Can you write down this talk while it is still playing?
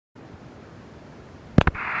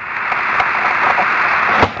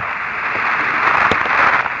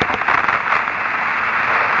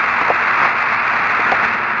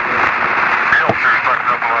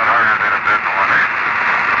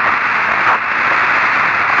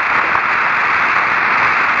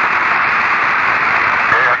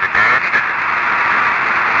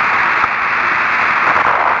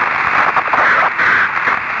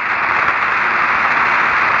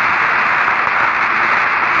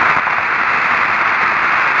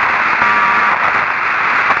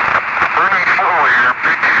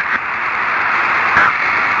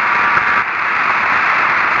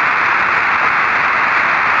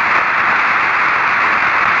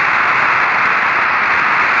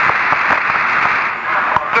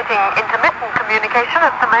getting intermittent communication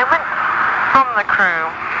at the moment from the crew.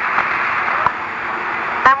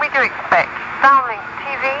 And we do expect downlink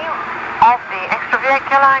TV of the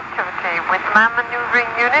extravehicular activity with man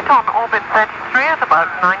maneuvering unit on orbit 33 at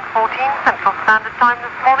about 9:14 Central Standard Time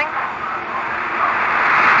this morning.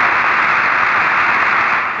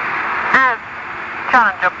 As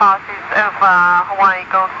Challenger passes over Hawaii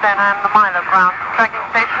Goldstone and the Milo ground tracking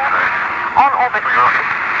station on orbit.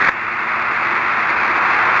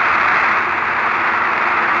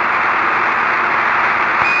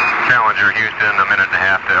 Challenger Houston, a minute and a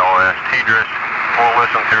half to LS Tidris. We'll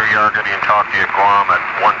listen through Yargati and talk to you at Guam at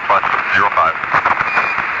 1+05.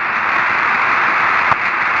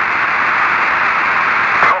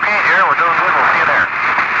 Okay, Jerry, we're doing good. We'll see you there.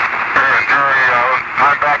 Hey, Jerry,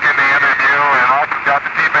 I'm back in the interview, and I've got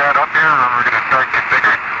the T-pad up here, and we're going to start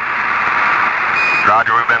configuring.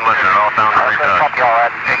 Roger, we've been listening. It all sounds great to us. Copy all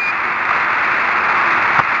that.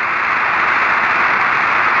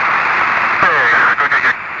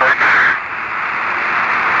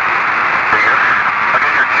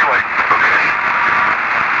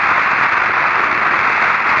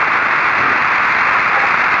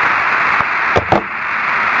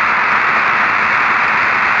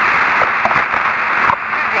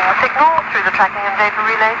 Through the tracking and data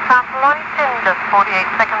relay satellite in just 48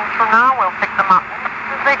 seconds from now. We'll pick them up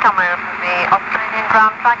as they come over the Australian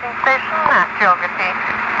ground tracking station at Geography.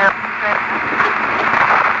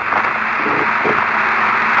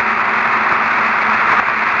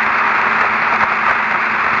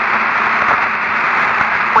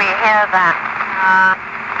 We hear that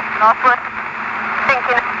northward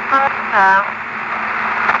thinking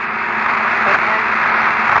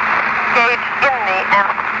engaged in the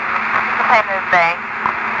Bay.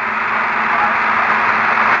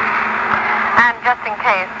 And just in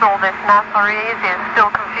case all this NASARese is still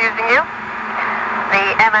confusing you,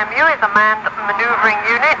 the MMU is a manned maneuvering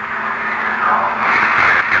unit.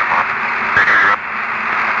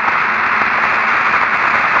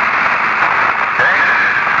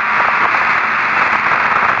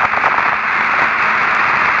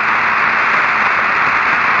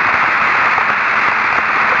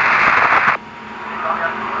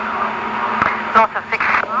 Lots of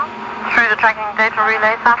signal through the tracking data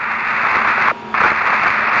relay stuff.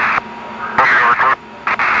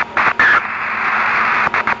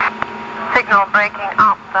 Signal breaking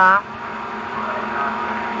up there.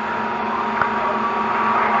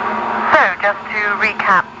 So just to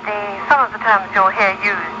recap, some of the terms you'll hear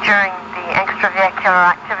used during the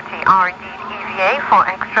extravehicular activity are indeed EVA for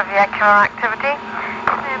extravehicular activity.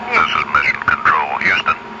 This is Mission Control,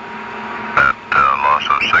 Houston. That loss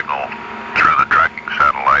of signal through the tracking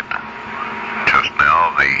satellite. Just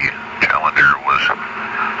now, the Challenger was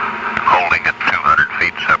holding at 200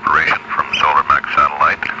 feet separation from Solar Max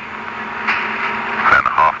satellite. Van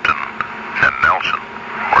Hoften and Nelson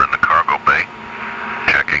were in the cargo bay,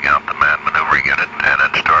 checking out the manned maneuvering unit, and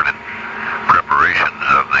had started preparations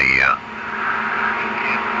of the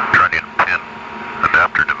Trunnion Pin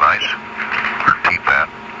Attachment Device, or TPAD.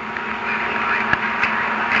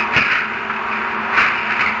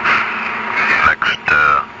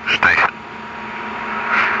 Station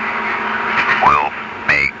will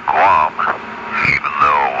be Guam, even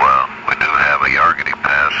though we do have a Yargati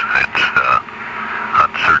pass. It's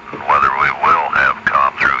uncertain whether we will have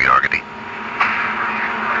comm through Yargati.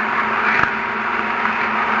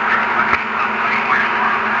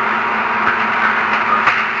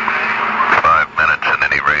 5 minutes at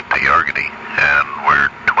any rate to Yargati, and we're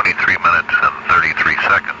 23 minutes and 33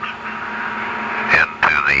 seconds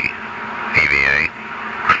into the EVA.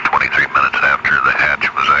 23 minutes after the hatch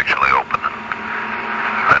was actually open.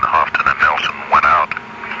 Van Hoften and Nelson went out.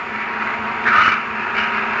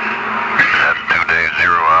 At 2 days,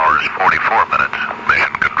 0 hours, 44 minutes.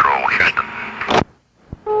 Mission Control, Houston.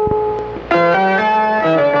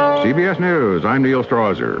 CBS News, I'm Neil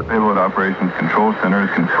Strasser. Payload Operations Control Center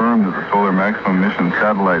has confirmed that the Solar Maximum Mission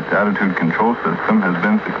Satellite's attitude control system has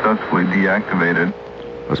been successfully deactivated.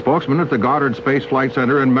 A spokesman at the Goddard Space Flight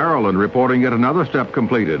Center in Maryland reporting yet another step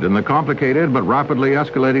completed in the complicated but rapidly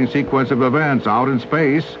escalating sequence of events out in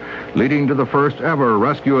space, leading to the first ever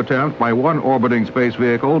rescue attempt by one orbiting space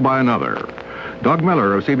vehicle by another. Doug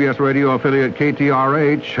Miller of CBS radio affiliate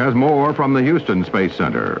KTRH has more from the Houston Space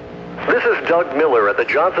Center. This is Doug Miller at the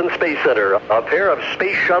Johnson Space Center. A pair of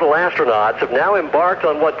space shuttle astronauts have now embarked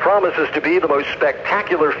on what promises to be the most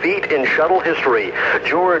spectacular feat in shuttle history.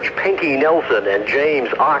 George Pinky Nelson and James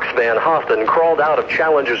Ox Van Hosten crawled out of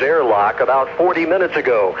Challenger's airlock about 40 minutes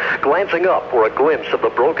ago, glancing up for a glimpse of the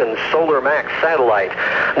broken Solar Max satellite.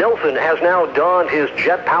 Nelson has now donned his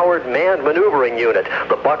jet-powered manned maneuvering unit,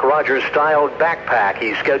 the Buck Rogers-styled backpack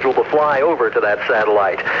he's scheduled to fly over to that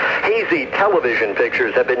satellite. Hazy television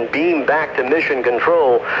pictures have been beamed back to mission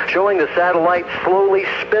control, showing the satellite slowly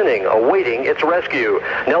spinning, awaiting its rescue.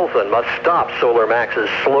 Nelson must stop Solar Max's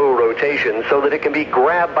slow rotation so that it can be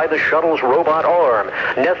grabbed by the shuttle's robot arm,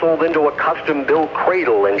 nestled into a custom-built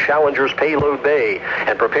cradle in Challenger's payload bay,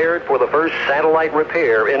 and prepared for the first satellite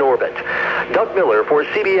repair in orbit. Doug Miller for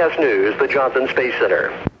CBS News, the Johnson Space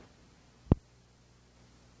Center.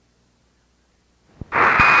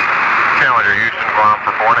 Challenger, Houston, Guam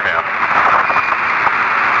for 4.5.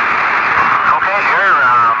 Okay, here,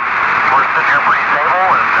 we're sitting here pretty stable,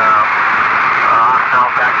 and now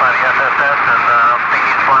back by the SSS, and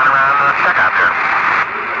Pinky's flying around the checkout there.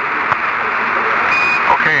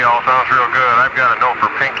 Okay, all sounds real good. I've got a note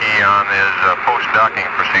for Pinky on his post-docking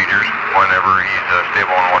procedures whenever he's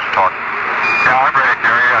stable and wants to talk. Yeah, I'm ready,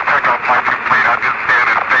 Gary. Checkout flight complete. I'm just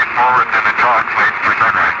standing face forward and the jaw plate for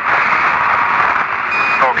sunrise.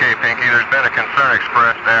 Okay, Pinky, there's been a concern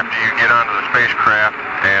expressed after you get onto the spacecraft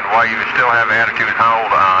and while you still have attitude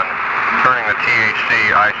hold on, turning the THC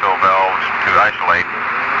ISO valves to isolate.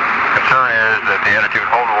 Concern is that the attitude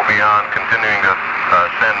hold will be on, continuing to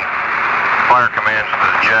send fire commands to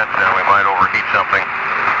the jets, and we might overheat something.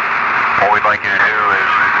 What we'd like you to do is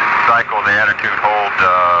cycle the attitude hold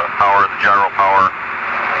power, the gyro power,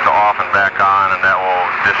 to off and back on, and that will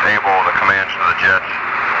disable the commands to the jets,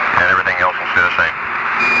 and everything else will stay the same.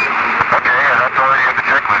 Okay, that's already in the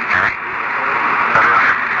checklist, Jerry. That is.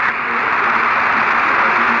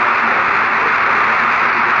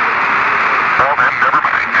 Well, then, never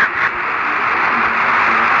mind.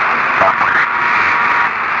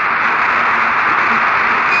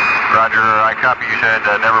 Roger, I copy. You said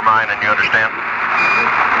never mind, and you understand?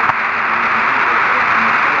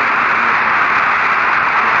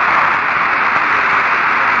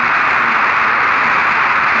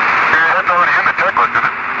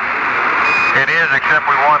 It is, except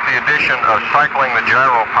we want the addition of cycling the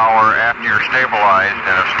gyro power after you're stabilized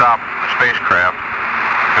and have stopped the spacecraft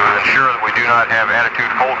to ensure that we do not have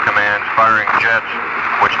attitude hold commands firing jets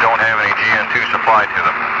which don't have any GN2 supplied to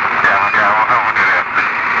them. Yeah, we'll do that.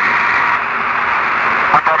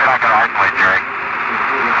 I'm probably not going to isolate, Jerry.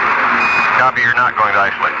 Copy, you're not going to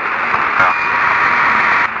isolate. No.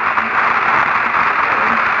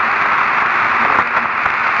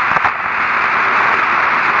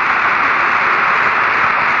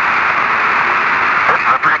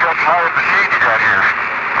 Hard machine you got here.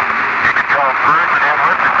 You can tell cruise and have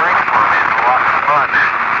lift and drinks for me. It's a lot of fun.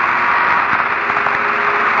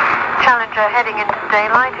 Challenger heading into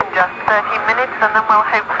daylight in just 30 minutes, and then we'll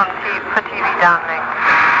hope for TV downlink.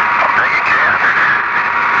 I'll take a chance.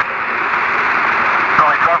 It's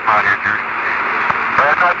only tough out here, Jerry.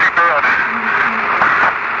 But it's not too bad.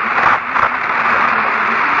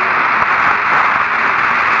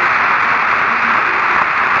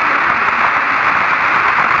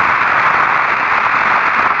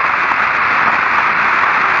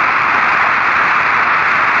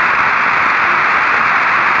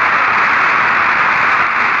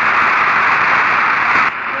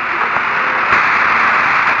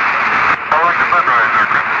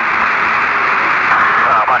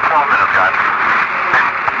 About 12 minutes, guys.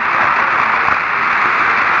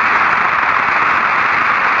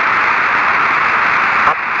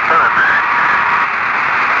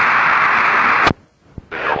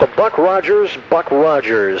 Buck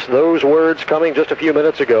Rogers. Those words coming just a few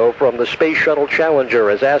minutes ago from the Space Shuttle Challenger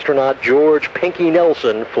as astronaut George Pinky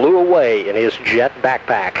Nelson flew away in his jet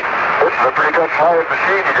backpack. This is a pretty tough hard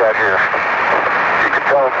machine you got here. You can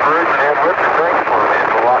tell cruise and have lift and drinks for me.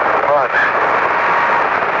 It's a lot of fun.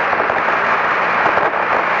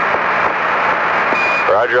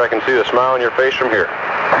 Roger, I can see the smile on your face from here.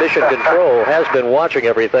 Mission Control has been watching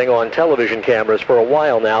everything on television cameras for a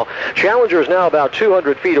while now. Challenger is now about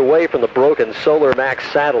 200 feet away from the broken Solar Max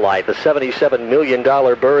satellite, the $77 million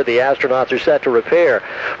bird the astronauts are set to repair.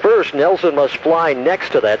 First, Nelson must fly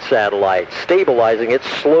next to that satellite, stabilizing its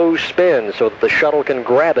slow spin so that the shuttle can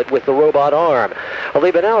grab it with the robot arm. Well,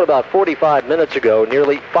 they've been out about 45 minutes ago.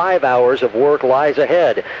 Nearly 5 hours of work lies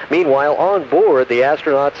ahead. Meanwhile, on board, the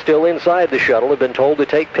astronauts still inside the shuttle have been told to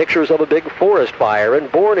take pictures of a big forest fire and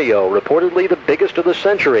board Borneo, reportedly the biggest of the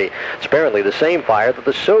century. It's apparently the same fire that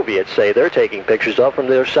the Soviets say they're taking pictures of from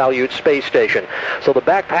their Salyut space station. So the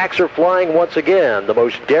backpacks are flying once again. The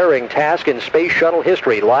most daring task in space shuttle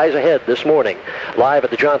history lies ahead this morning. Live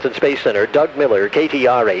at the Johnson Space Center, Doug Miller,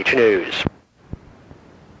 KTRH News.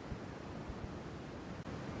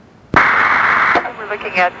 We're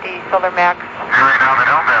looking at the Solar Max. Right now, the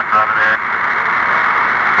LDAS out of there.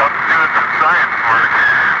 Something to do with some science work.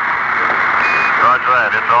 Roger that.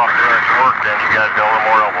 It's off doing its work, then you guys got a little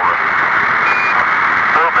more elbow room.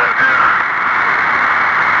 A little bit, yeah.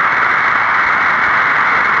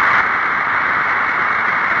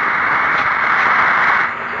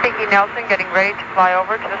 Pinky Nelson getting ready to fly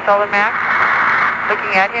over to the Solar Max.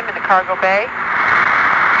 Looking at him in the cargo bay.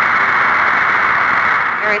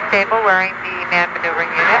 Very stable, wearing the manned maneuvering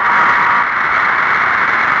unit.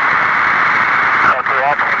 Okay,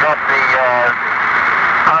 actually got the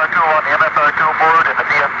power tool on the MSR tool board and the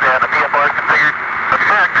PFR configured. That's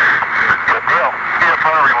correct. Good deal.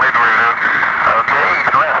 PFR, we're going to leave the review. Okay,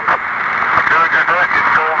 he's left. Doing your best, it's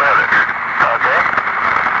cold at it. Okay.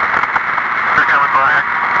 They're coming back.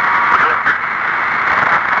 Good.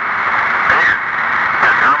 Hey,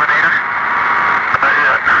 that Terminator? Not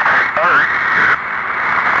yet. All right.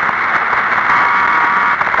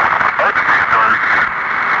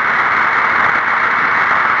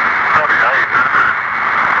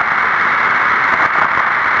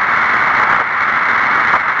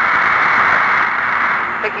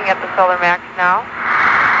 Looking at the Solar Max now.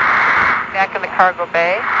 Back in the cargo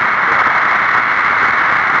bay.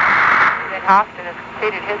 Then Austin has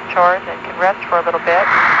completed his chores and can rest for a little bit.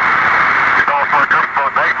 It's all fucked up so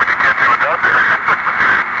night when you can't do it out there.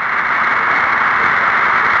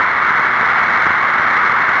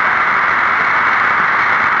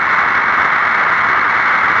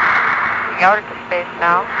 Looking out into space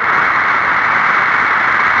now.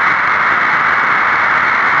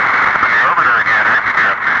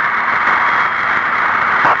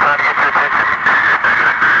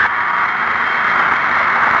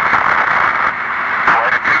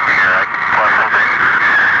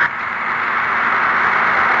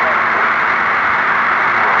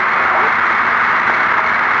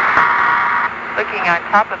 Looking on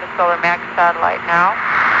top of the Solar Max satellite now.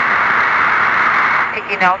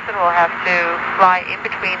 Pinky Nelson will have to fly in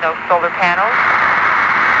between those solar panels.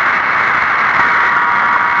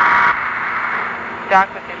 Dock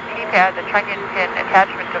with his P-pad, the Trunnion Pin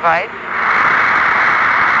Attachment Device.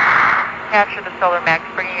 Capture the Solar Max,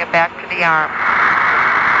 bringing it back to the arm.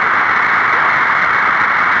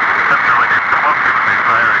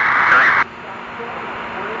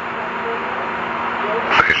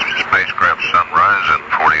 Spacecraft sunrise in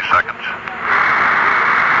 40 seconds.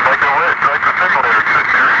 Like a simulator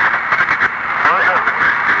sitting there. Really good.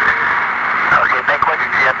 Okay, make what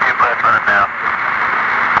your GFP press on it now.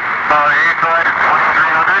 The A side is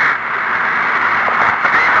 2300. The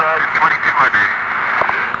B side is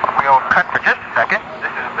 2200. We'll cut for just a second.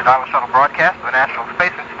 This is the dial-a-shuttle broadcast of the National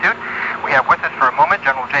Space Institute. We have with us for a moment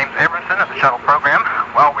General James Abramson of the shuttle program.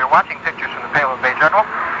 While we're watching pictures from the payload bay, General,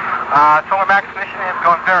 Solar Max mission is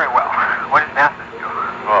going very well. What is NASA's doing?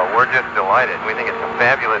 Well, we're just delighted. We think it's a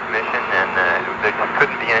fabulous mission, and there just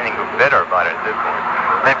couldn't be anything better about it at this point.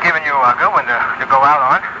 They've given you a good one to go out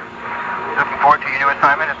on. Looking forward to your new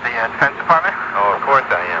assignment at the Defense Department? Oh, of course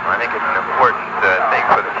I am. I think it's an important thing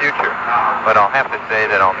for the future. But I'll have to say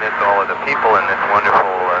that I'll miss all of the people in this wonderful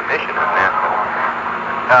mission of NASA.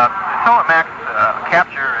 The Solar Max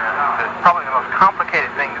capture is probably the most complicated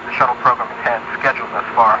thing that the shuttle program has had scheduled thus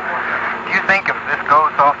far. Do you think if this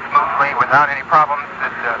goes off smoothly without any problems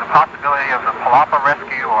that the possibility of the Palapa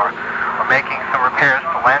rescue or making some repairs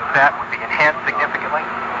to Landsat would be enhanced significantly?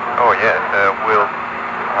 Oh, yes.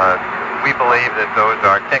 We believe that those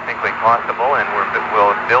are technically possible, and we're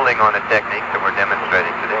building on the techniques that we're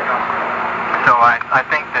demonstrating today. So I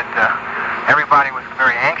think that everybody was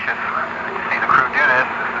very anxious to see the crew do this.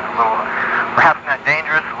 This is a little, perhaps not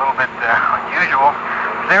dangerous, a little bit unusual.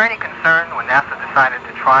 Was there any concern when NASA decided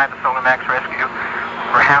to try the Solar Max rescue?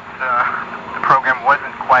 Perhaps the program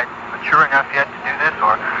wasn't quite mature enough yet to do this,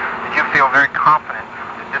 or did you feel very confident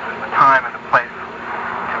that this is the time and the place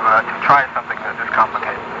to try something this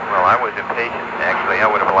complicated? Well, I was impatient, actually. I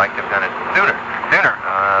would have liked to have done it sooner.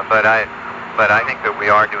 But I think that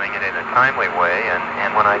we are doing it in a timely way,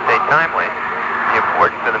 and when I say timely, the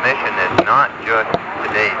importance of the mission is not just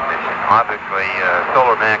today's mission. Obviously,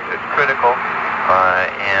 Solar Max is critical,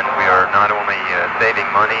 and we are not only saving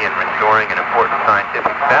money and restoring an important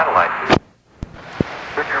scientific satellite.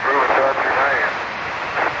 Victor Brewer, Charles 39.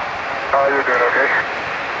 How are you doing, okay?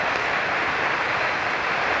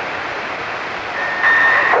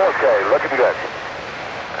 Okay, looking good.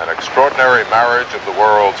 An extraordinary marriage of the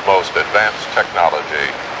world's most advanced technology.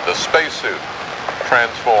 The spacesuit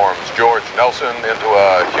transforms George Nelson into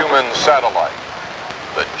a human satellite.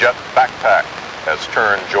 The jet backpack has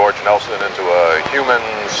turned George Nelson into a human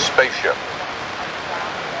spaceship.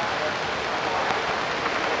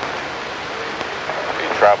 He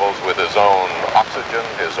travels with his own oxygen,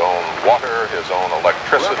 his own water, his own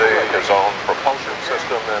electricity, his own propulsion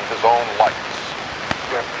system, and his own lights.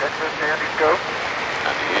 And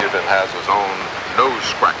he even has his own nose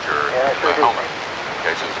scratcher in the helmet, in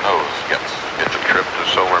case his nose gets itchy. The trip to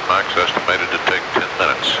Solar Max estimated to take 10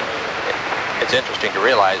 minutes. It's interesting to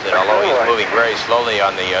realize that although he's moving very slowly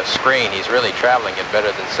on the screen, he's really traveling at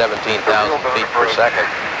better than 17,000 feet per second.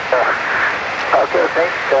 Okay,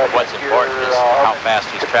 thanks. What's important is how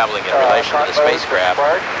fast he's traveling in relation to the spacecraft,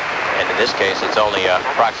 and in this case, it's only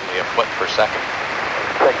approximately a foot per second.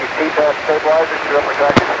 Thank you. Seatbelt stabilizers, you're up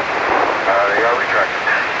retracted. They are retracted.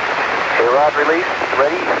 Okay, rod release,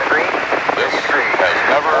 ready, green. This has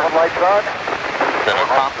never Lights on. been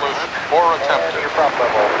accomplished or attempted Your prop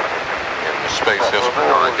level. in space history,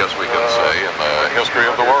 or I guess we can say in the history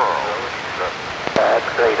of the world. That's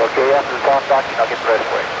great. Okay, after the soft docking, I'll get the rest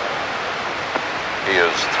away. He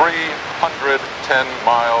is 310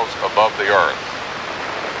 miles above the Earth,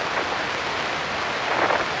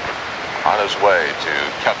 on his way to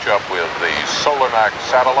catch up with the Solar Max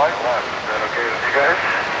satellite. Is that okay with you guys?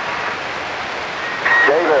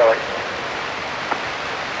 Jay Bailey.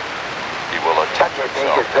 He will attach I think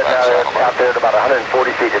himself it's to that out satellite. there at about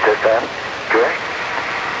 140 feet at this time. Okay.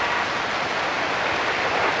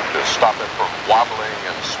 To stop it from wobbling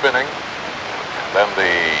and spinning. And then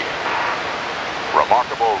the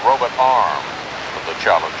remarkable robot arm of the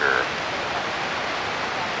Challenger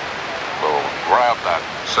will grab that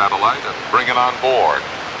satellite and bring it on board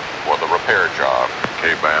for the repair job.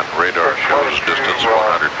 K-band radar shows distance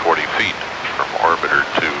 140 feet from orbiter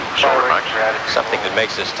to Solar Max. Something that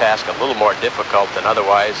makes this task a little more difficult than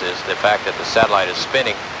otherwise is the fact that the satellite is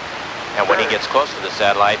spinning, and when he gets close to the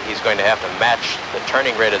satellite, he's going to have to match the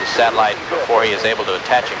turning rate of the satellite before he is able to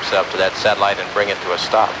attach himself to that satellite and bring it to a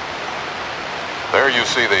stop. There you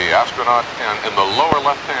see the astronaut, and in the lower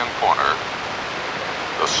left-hand corner,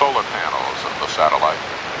 the solar panels of the satellite.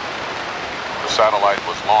 The satellite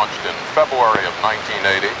was launched in February of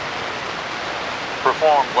 1980,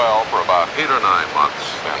 performed well for about 8 or 9 months,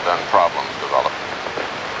 and then problems developed.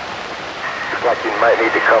 Looks like you might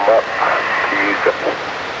need to come up to use the...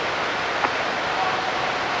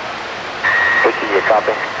 Vicky, you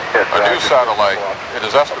copy? Yes, A new satellite, it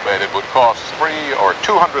is estimated, would cost $3 or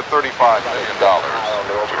 $235 million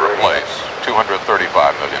to replace. $235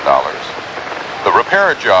 million. The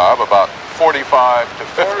repair job, about $45 to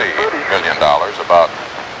 $50 million, about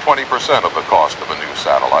 20% of the cost of a new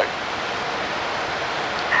satellite.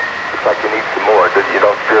 Looks like you need some more. You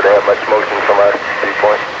don't appear to have much motion from our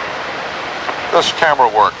viewpoint. This camera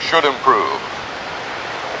work should improve.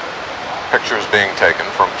 Pictures being taken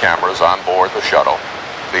from cameras on board the shuttle.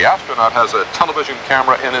 The astronaut has a television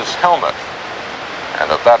camera in his helmet, and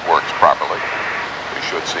if that works properly, we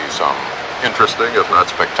should see some interesting, if not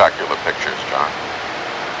spectacular, pictures, John.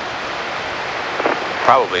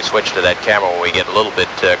 Probably switch to that camera when we get a little bit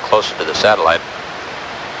closer to the satellite.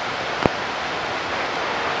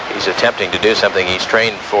 He's attempting to do something he's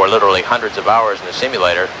trained for literally hundreds of hours in the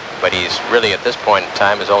simulator, but he's really at this point in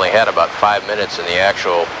time has only had about 5 minutes in the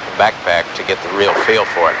actual backpack to get the real feel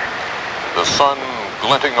for it. The sun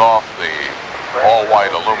glinting off the all-white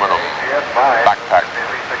aluminum backpack.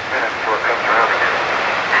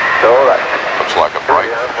 All right. Looks like a bright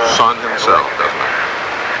sun himself, doesn't it?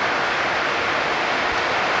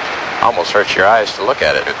 Almost hurts your eyes to look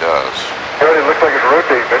at it. It does. It looks like it's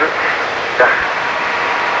rotating, doesn't it?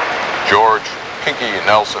 George Pinky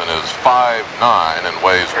Nelson is 5'9" and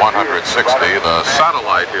weighs 160. The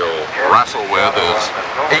satellite he'll wrestle with is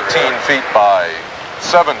 18 feet by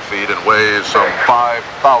 7 feet and weighs some 5,000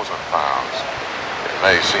 pounds. It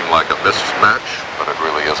may seem like a mismatch, but it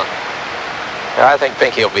really isn't. I think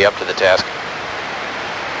Pinky will be up to the task.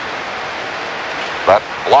 That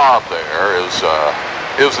blob there is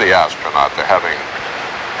the astronaut. They're having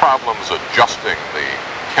problems adjusting the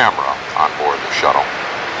camera on board the shuttle.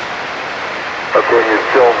 Okay, you're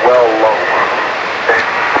still well low.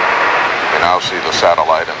 You now see the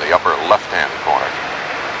satellite in the upper left-hand corner.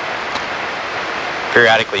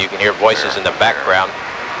 Periodically you can hear voices in the background.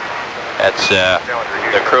 That's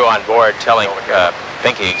the crew on board telling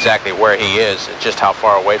Pinky exactly where he is and just how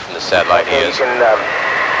far away from the satellite he is.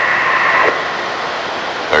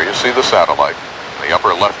 There you see the satellite in the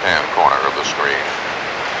upper left-hand corner of the screen.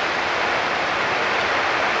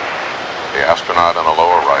 the astronaut in the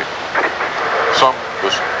lower right. Some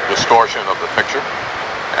distortion of the picture,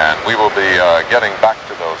 and we will be getting back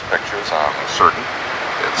to those pictures, I'm certain.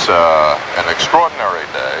 It's an extraordinary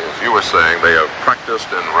day. As you were saying, they have practiced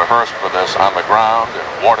and rehearsed for this on the ground, in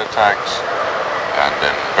water tanks, and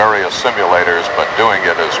in various simulators, but doing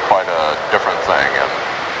it is quite a different thing. And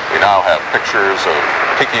we now have pictures of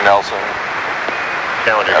Pinky Nelson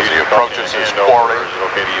as he approaches his quarry.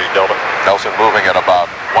 Nelson moving at about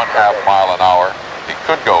 1/2 mile an hour. He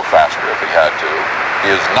could go faster if he had to. He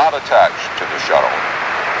is not attached to the shuttle.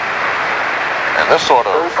 And this sort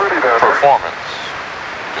of performance,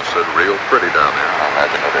 just said real pretty down there. I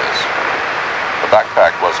imagine it is. The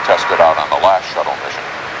backpack was tested out on the last shuttle mission.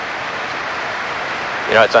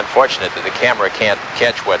 You know, it's unfortunate that the camera can't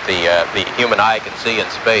catch what the human eye can see in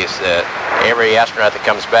space. Every astronaut that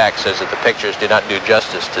comes back says that the pictures do not do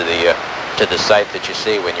justice to the sight that you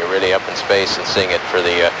see when you're really up in space and seeing it for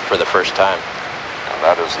the first time. And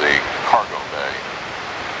that is the cargo bay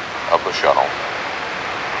of the shuttle.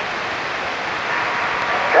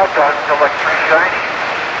 Countdown until like 3 shiny.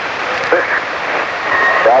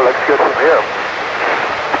 Yeah, looks good from here.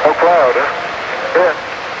 No cloud, huh? Yeah.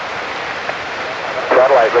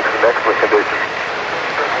 Satellite looks in excellent condition.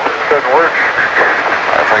 Doesn't work.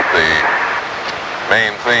 I think the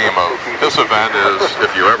main theme of this event is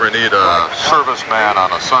if you ever need a serviceman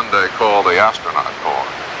on a Sunday, call the astronaut corps.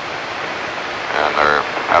 And they're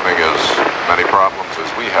having as many problems as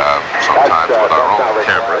we have sometimes with our own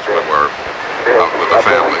cameras when we're out with the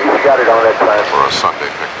family for a Sunday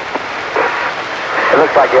picnic. It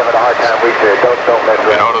looks like you have a hard time reaching it. Don't mess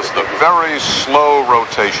You around. notice the very slow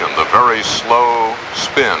rotation, the very slow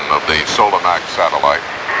spin of the Solar-Max satellite.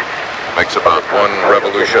 Makes about 1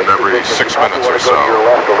 revolution every 6 minutes or so, Go to your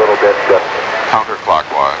left a little bit.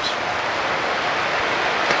 counterclockwise.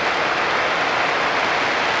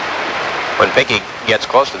 When Pinky gets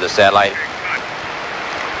close to the satellite,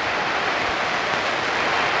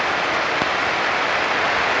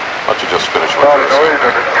 Why don't you just finish with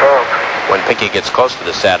this? when Pinky gets close to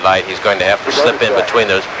the satellite, he's going to have to slip in between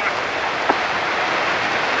those.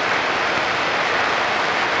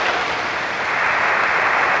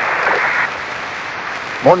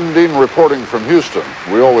 Morton Dean reporting from Houston.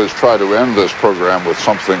 We always try to end this program with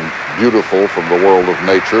something beautiful from the world of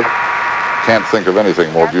nature. Can't think of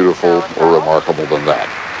anything more beautiful or remarkable than that.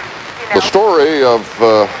 The story of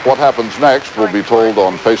what happens next will be told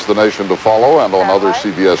on Face the Nation to follow and on other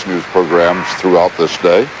CBS News programs throughout this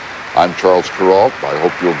day. I'm Charles Kuralt. I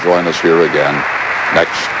hope you'll join us here again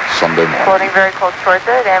next Sunday morning. Floating very close towards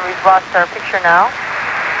it, and we've lost our picture now.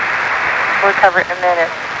 We'll recover it in a minute.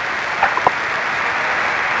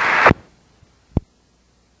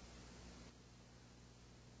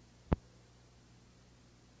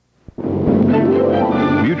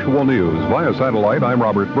 Mutual News via satellite. I'm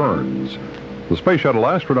Robert Burns. The Space Shuttle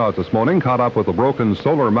astronauts this morning caught up with the broken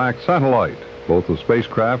Solar-Max satellite. Both the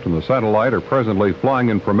spacecraft and the satellite are presently flying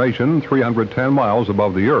in formation 310 miles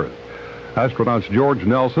above the Earth. Astronauts George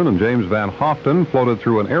Nelson and James Van Hoften floated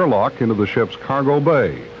through an airlock into the ship's cargo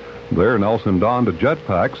bay. There, Nelson donned a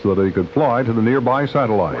jetpack so that he could fly to the nearby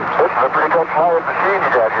satellite. This is a pretty good flying machine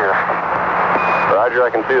you got here. Roger, I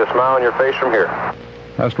can see the smile on your face from here.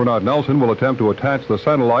 Astronaut Nelson will attempt to attach the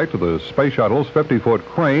satellite to the space shuttle's 50-foot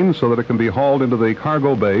crane so that it can be hauled into the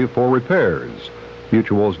cargo bay for repairs.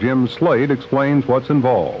 Mutual's Jim Slade explains what's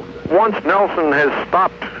involved. Once Nelson has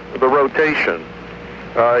stopped the rotation,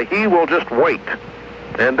 he will just wait.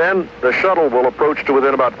 And then the shuttle will approach to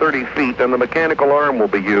within about 30 feet, and the mechanical arm will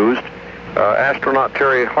be used. Astronaut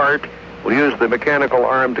Terry Hart will use the mechanical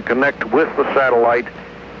arm to connect with the satellite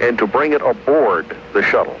and to bring it aboard the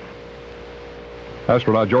shuttle.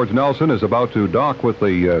 Astronaut George Nelson is about to dock with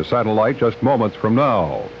the satellite just moments from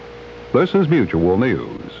now. This is Mutual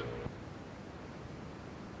News.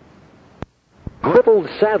 Crippled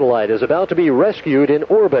satellite is about to be rescued in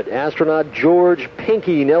orbit. Astronaut George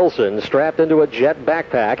Pinky Nelson, strapped into a jet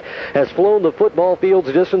backpack, has flown the football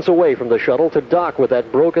field's distance away from the shuttle to dock with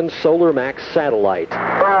that broken Solar-Max satellite.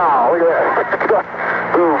 Wow, look at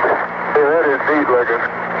that. Boom. Yeah, that is neat looking.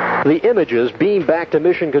 The images beamed back to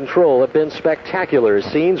mission control have been spectacular,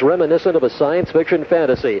 scenes reminiscent of a science fiction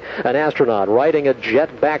fantasy. An astronaut riding a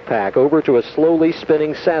jet backpack over to a slowly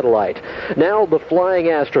spinning satellite. Now the flying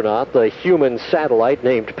astronaut, the human satellite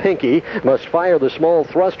named Pinky, must fire the small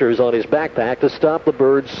thrusters on his backpack to stop the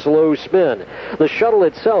bird's slow spin. The shuttle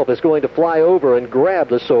itself is going to fly over and grab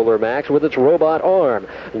the Solar-Max with its robot arm.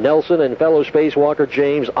 Nelson and fellow spacewalker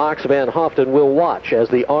James Ox Van Hoften will watch as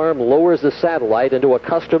the arm lowers the satellite into a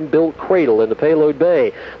custom custom-built cradle in the payload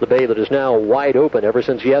bay, the bay that is now wide open ever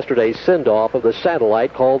since yesterday's send-off of the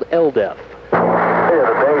satellite called LDEF. Yeah,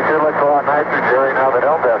 the bay sure looks a lot nicer, Jerry, now that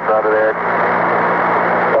LDEF's out of there.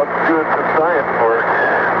 Let's do some science work.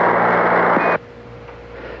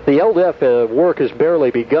 The LDEF work has barely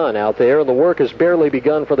begun out there, and the work has barely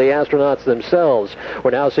begun for the astronauts themselves.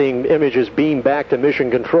 We're now seeing images beamed back to mission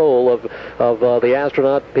control of the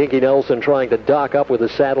astronaut Pinky Nelson trying to dock up with the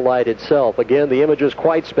satellite itself. Again, the image is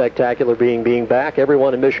quite spectacular being beamed back.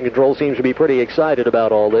 Everyone in mission control seems to be pretty excited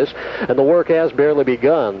about all this, and the work has barely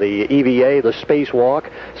begun. The EVA, the spacewalk,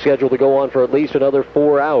 scheduled to go on for at least another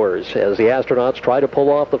 4 hours as the astronauts try to pull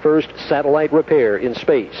off the first satellite repair in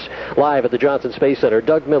space. Live at the Johnson Space Center,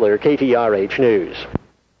 Doug Miller, KTRH News.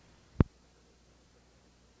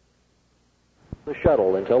 The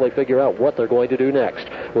shuttle until they figure out what they're going to do next.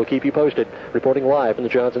 We'll keep you posted. Reporting live from the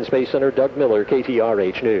Johnson Space Center, Doug Miller,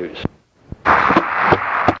 KTRH News.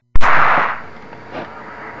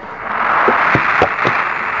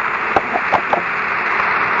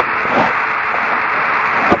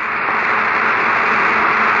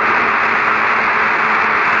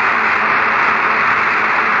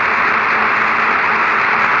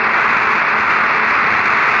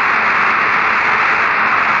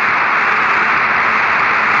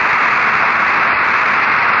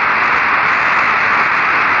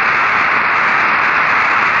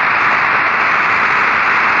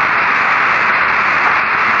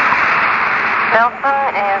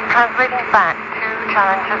 Nelson is translating back to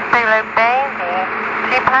Challenger's payload bay. The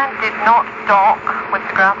T-pad did not dock with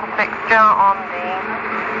the grapple fixture on the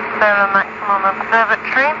Solar Maximum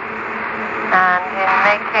Observatory, and in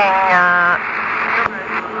making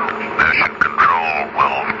mission control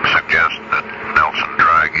will suggest that Nelson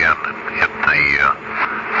try again and hit the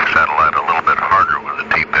satellite a little bit harder with the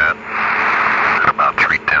T-pad at about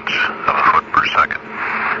 0.3 of a foot per second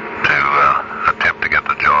to attempt to get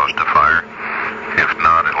the jaws to fire. If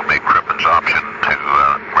not, it'll be Crippen's option to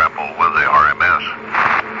grapple with the RMS.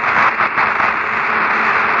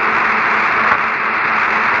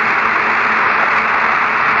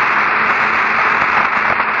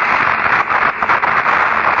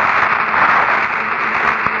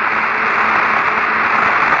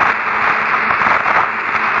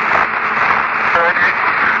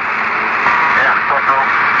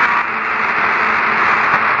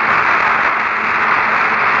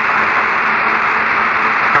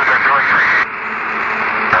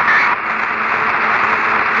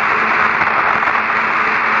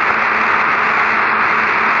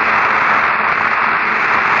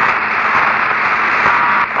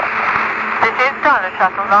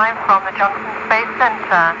 Dial-a-shuttle live from the Johnson Space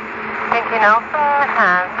Center. Pinky Nelson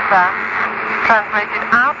has translated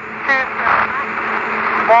out to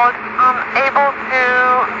was unable to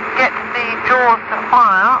get the jaws to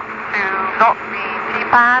fire to lock the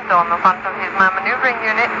T-pad on the front of his maneuvering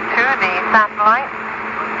unit to the satellite,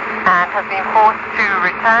 and has been forced to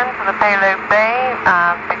return to the payload bay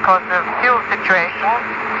because of fuel situation.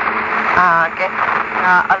 Get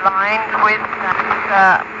aligned with the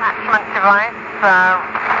attachment device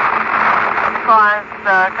requires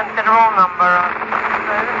a considerable number of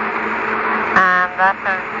those, and that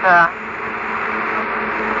has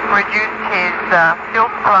reduced his fuel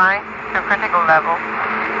supply to a critical level.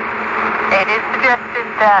 It is suggested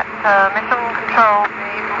that mission control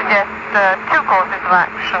suggest two courses of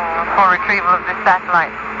action for retrieval of this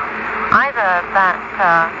satellite. Either that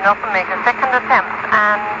Nelson make a second attempt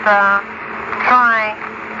and try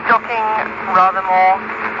docking rather more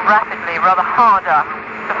rapidly, rather harder,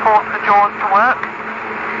 to force the jaws to work.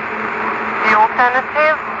 The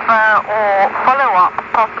alternative or follow-up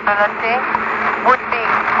possibility would be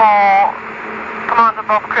for Commander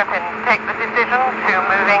Bob Crippen to take the decision to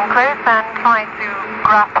move in close and try to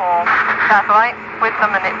grapple the satellite with the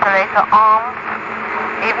manipulator arm,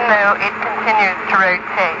 even though it continues to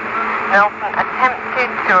rotate. Nelson attempted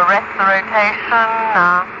to arrest the rotation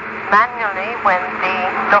manually when the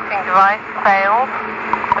docking device failed,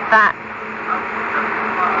 but that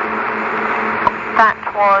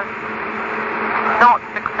was not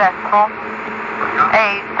successful.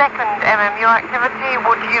 A second MMU activity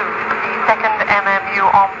would use the second MMU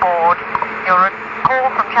on board. You'll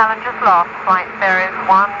recall from Challenger's last flight there is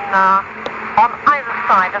one on either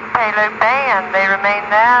side of the payload bay, and they remain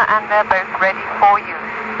there, and they're both ready for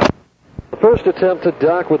use. The first attempt to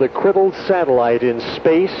dock with a crippled satellite in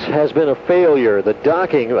space has been a failure. The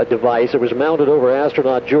docking device that was mounted over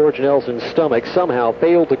astronaut George Nelson's stomach somehow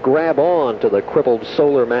failed to grab on to the crippled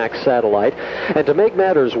Solar Max satellite. And to make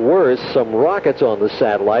matters worse, some rockets on the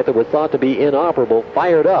satellite that were thought to be inoperable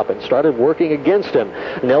fired up and started working against him.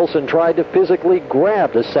 Nelson tried to physically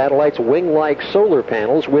grab the satellite's wing-like solar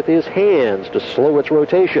panels with his hands to slow its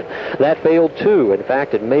rotation. That failed too. In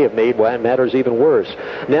fact, it may have made matters even worse.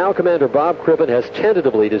 Now Commander Bob Crippen has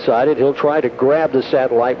tentatively decided he'll try to grab the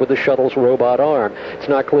satellite with the shuttle's robot arm. It's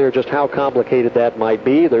not clear just how complicated that might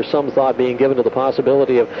be. There's some thought being given to the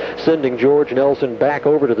possibility of sending George Nelson back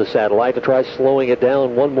over to the satellite to try slowing it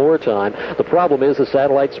down one more time. The problem is the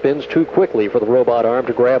satellite spins too quickly for the robot arm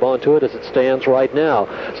to grab onto it as it stands right now.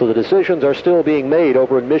 So the decisions are still being made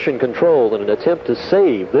over in Mission Control in an attempt to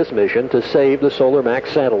save this mission, to save the Solar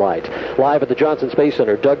Max satellite. Live at the Johnson Space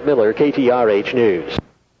Center, Doug Miller, KTRH News.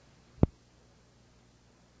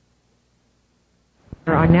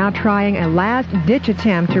 Are now trying a last-ditch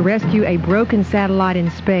attempt to rescue a broken satellite in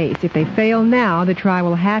space. If they fail now, the try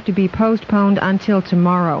will have to be postponed until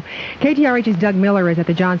tomorrow. KTRH's Doug Miller is at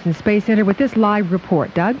the Johnson Space Center with this live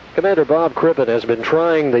report. Doug? Commander Bob Crippen has been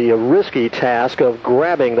trying the risky task of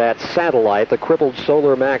grabbing that satellite, the crippled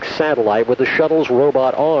Solar Max satellite, with the shuttle's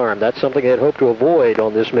robot arm. That's something they'd hoped to avoid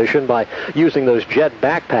on this mission by using those jet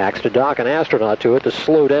backpacks to dock an astronaut to it to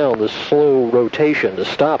slow down the slow rotation, to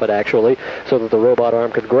stop it actually, so that the robot arm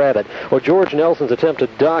could grab it. Well, George Nelson's attempt to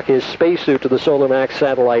dock his spacesuit to the Solar Max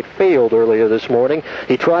satellite failed earlier this morning.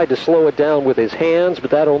 He tried to slow it down with his hands, but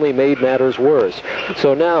that only made matters worse.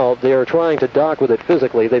 So now they're trying to dock with it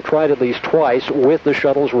physically. They've tried at least twice with the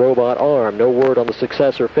shuttle's robot arm. No word on the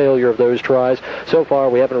success or failure of those tries. So far,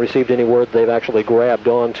 we haven't received any word they've actually grabbed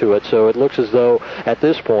onto it. So it looks as though, at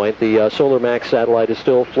this point, the Solar Max satellite is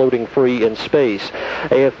still floating free in space.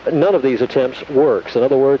 If none of these attempts works, in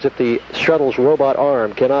other words, if the shuttle's robot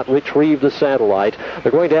arm cannot retrieve the satellite,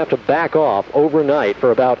 they're going to have to back off overnight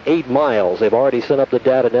for about 8 miles. They've already sent up the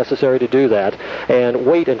data necessary to do that, and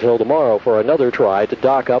wait until tomorrow for another try to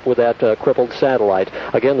dock up with that crippled satellite.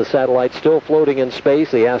 Again, the satellite's still floating in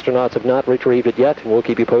space. The astronauts have not retrieved it yet, and we'll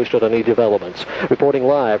keep you posted on any developments. Reporting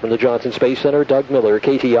live from the Johnson Space Center, Doug Miller,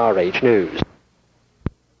 KTRH News.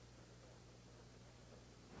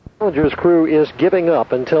 Challenger's crew is giving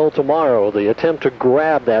up until tomorrow. The attempt to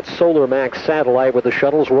grab that Solar Max satellite with the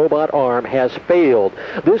shuttle's robot arm has failed.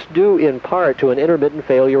 This due in part to an intermittent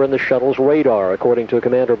failure in the shuttle's radar, according to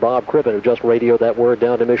Commander Bob Crippen, who just radioed that word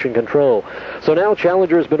down to Mission Control. So now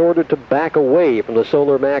Challenger has been ordered to back away from the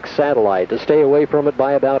Solar Max satellite, to stay away from it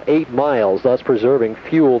by about 8 miles, thus preserving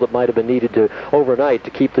fuel that might have been needed overnight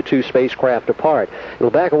to keep the two spacecraft apart.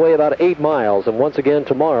 It'll back away about 8 miles, and once again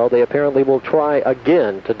tomorrow they apparently will try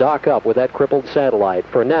again to dock up with that crippled satellite.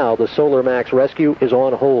 For now, the Solar Max rescue is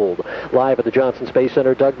on hold. Live at the Johnson Space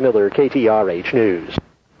Center, Doug Miller, KTRH News.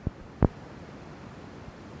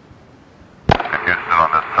 In Houston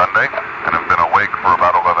on this Sunday, and have been awake for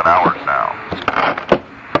about 11 hours now.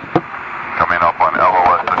 Coming up on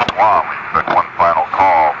LOS at Guam, we expect one final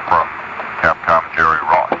call from Capcom Jerry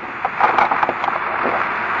Ross.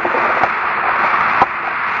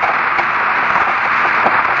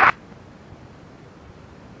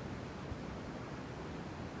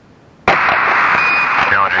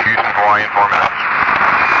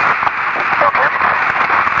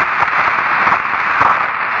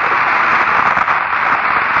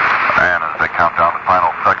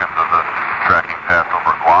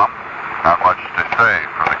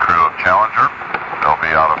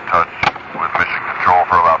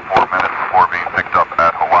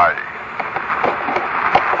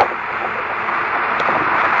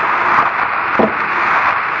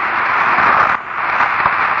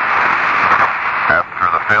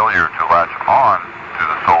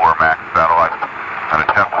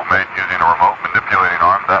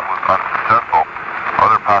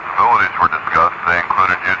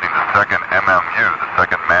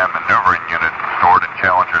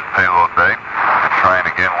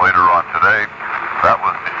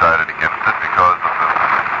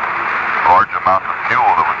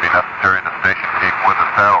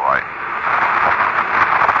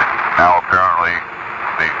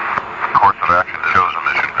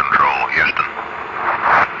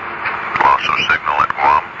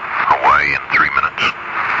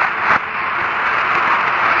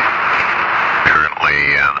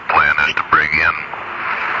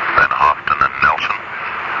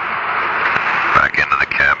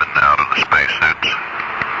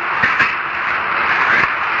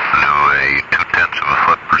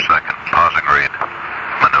 Possible.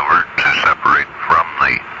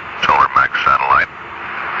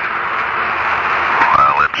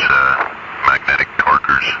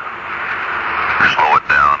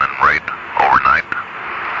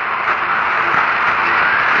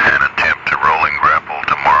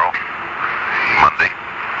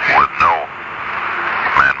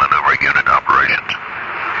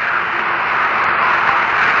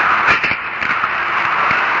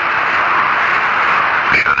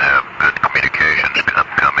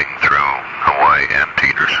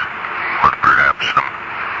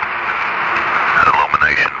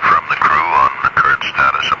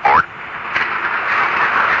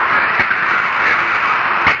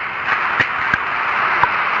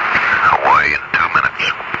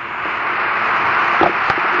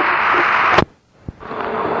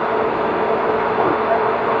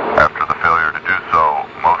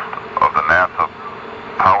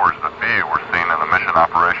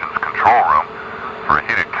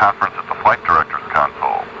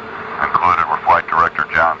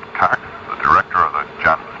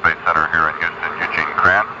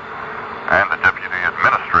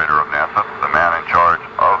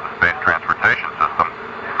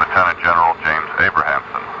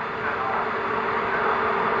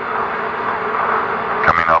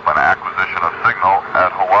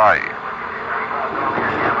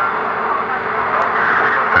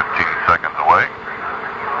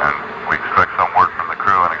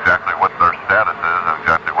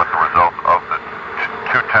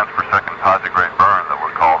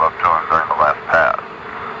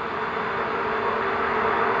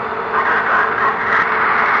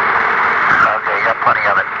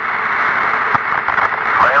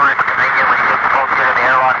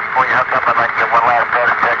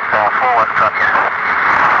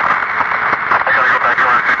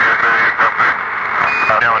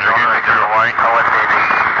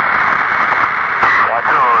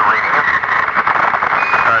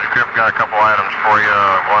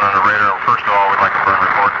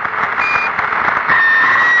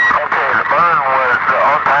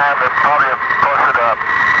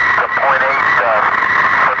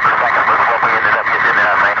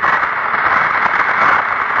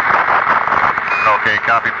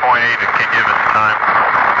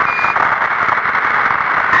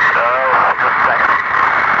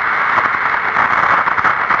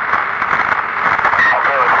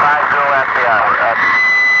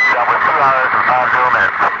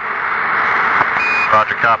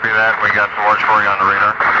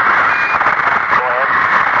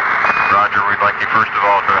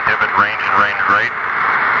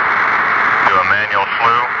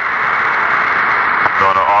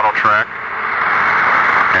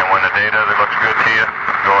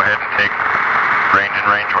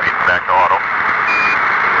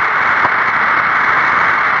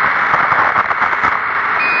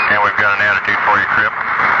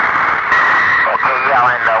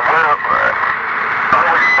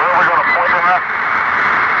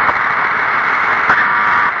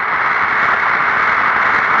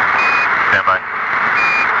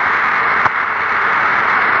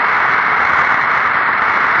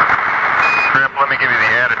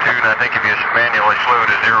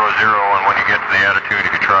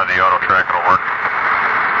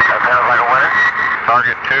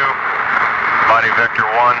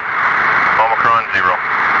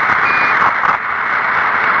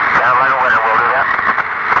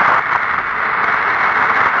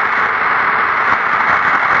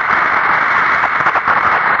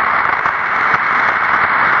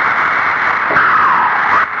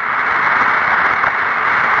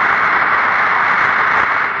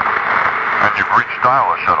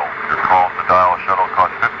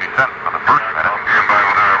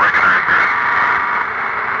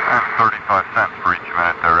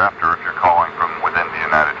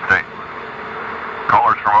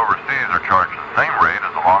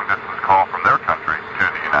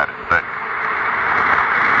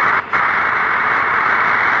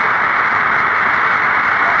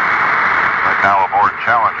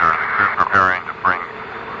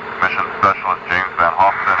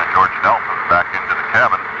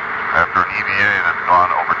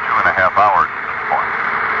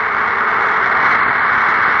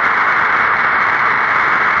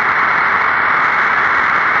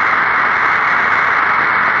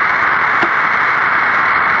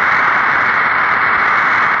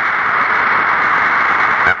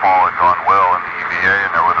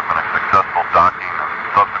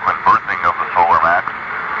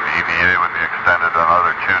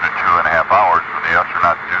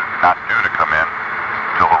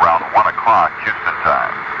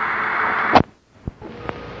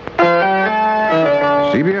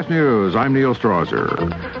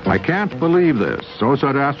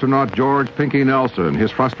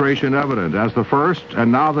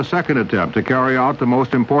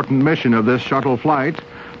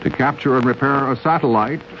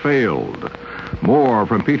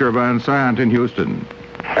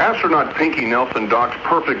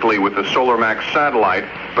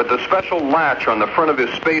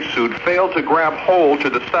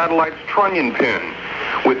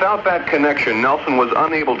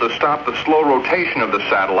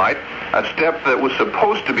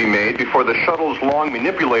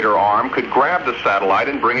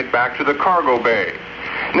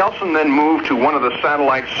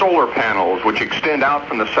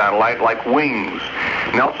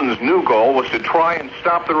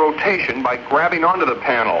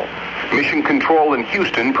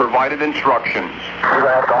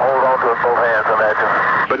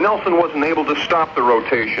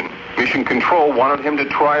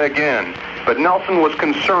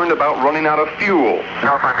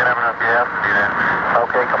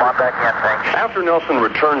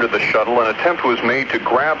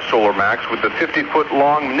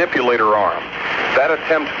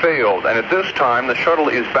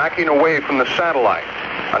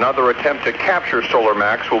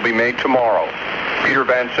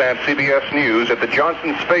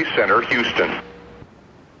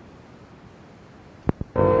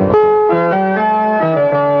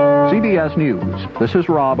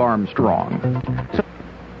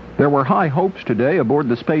 There were high hopes today aboard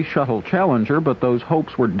the Space Shuttle Challenger, but those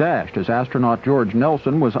hopes were dashed as astronaut George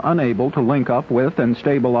Nelson was unable to link up with and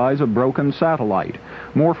stabilize a broken satellite.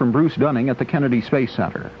 More from Bruce Dunning at the Kennedy Space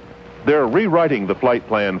Center. They're rewriting the flight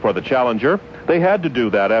plan for the Challenger. They had to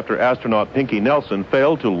do that after astronaut Pinky Nelson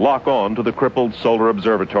failed to lock on to the crippled solar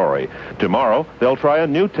observatory. Tomorrow, they'll try a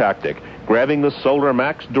new tactic, grabbing the Solar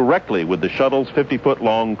Max directly with the shuttle's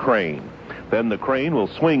 50-foot-long crane. Then the crane will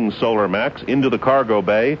swing Solar Max into the cargo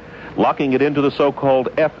bay, locking it into the so-called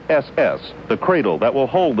FSS, the cradle that will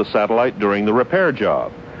hold the satellite during the repair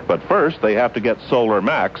job. But first, they have to get Solar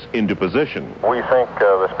Max into position. We think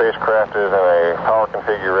the spacecraft is in a power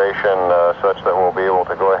configuration such that we'll be able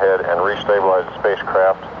to go ahead and restabilize the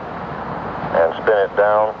spacecraft and spin it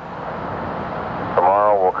down.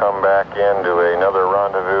 Tomorrow we'll come back into another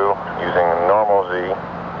rendezvous using normal Z,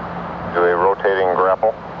 do a rotating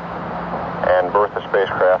grapple, and berth the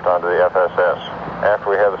spacecraft onto the FSS. After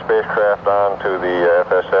we have the spacecraft onto the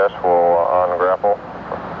FSS, we'll ungrapple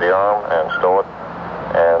the arm and stow it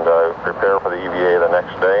and prepare for the EVA the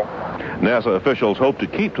next day. NASA officials hope to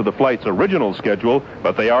keep to the flight's original schedule,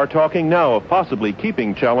 but they are talking now of possibly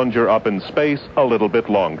keeping Challenger up in space a little bit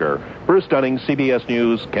longer. Bruce Dunning, CBS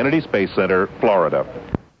News, Kennedy Space Center, Florida.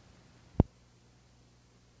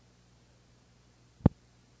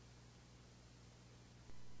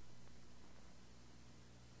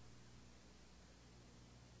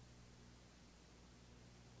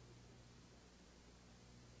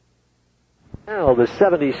 Now, the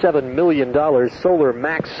 $77 million Solar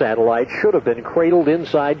Max satellite should have been cradled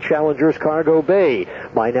inside Challenger's cargo bay.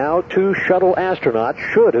 By now, 2 shuttle astronauts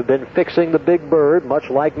should have been fixing the big bird, much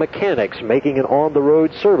like mechanics making an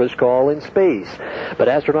on-the-road service call in space. But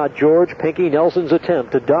astronaut George Pinky Nelson's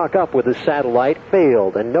attempt to dock up with the satellite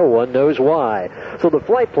failed, and no one knows why. So the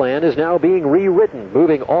flight plan is now being rewritten,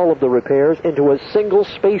 moving all of the repairs into a single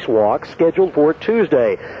spacewalk scheduled for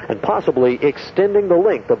Tuesday, and possibly extending the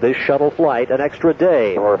length of this shuttle flight an extra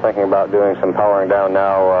day. We're thinking about doing some powering down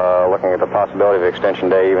now, looking at the possibility of extension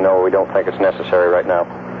day, even though we don't think it's necessary right now.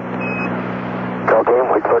 Okay,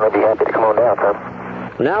 we'd certainly be happy to come on down,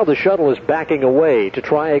 sir. Now the shuttle is backing away to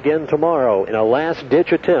try again tomorrow in a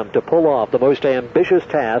last-ditch attempt to pull off the most ambitious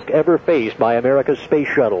task ever faced by America's space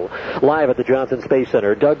shuttle. Live at the Johnson Space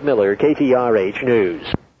Center, Doug Miller, KTRH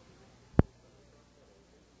News.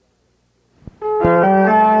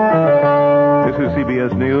 This is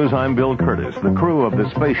CBS News. I'm Bill Curtis. The crew of the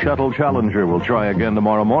Space Shuttle Challenger will try again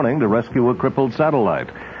tomorrow morning to rescue a crippled satellite.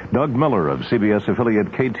 Doug Miller of CBS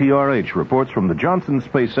affiliate KTRH reports from the Johnson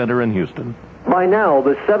Space Center in Houston. By now,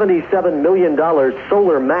 the $77 million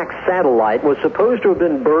Solar Max satellite was supposed to have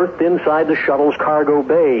been berthed inside the shuttle's cargo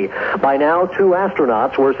bay. By now, 2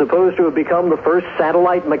 astronauts were supposed to have become the first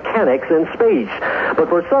satellite mechanics in space. But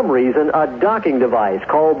for some reason, a docking device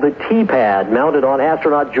called the T-pad mounted on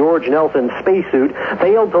astronaut George Nelson's spacesuit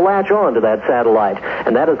failed to latch on to that satellite.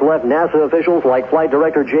 And that has left NASA officials like Flight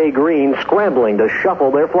Director Jay Green scrambling to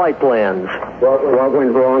shuffle their flight plans. Well, what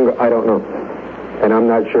went wrong, I don't know. And I'm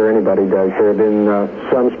not sure anybody does. There have been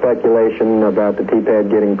some speculation about the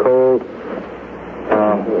T-pad getting cold.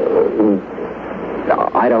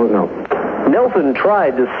 I don't know. Nelson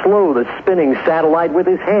tried to slow the spinning satellite with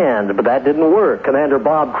his hand, but that didn't work. Commander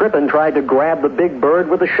Bob Crippen tried to grab the big bird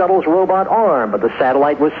with the shuttle's robot arm, but the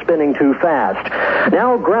satellite was spinning too fast.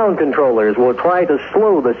 Now ground controllers will try to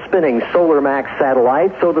slow the spinning Solar Max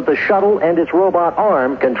satellite so that the shuttle and its robot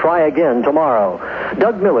arm can try again tomorrow.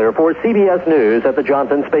 Doug Miller for CBS News at the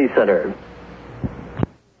Johnson Space Center.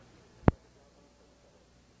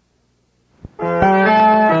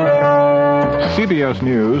 CBS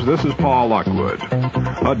News, this is Paul Lockwood.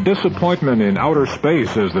 A disappointment in outer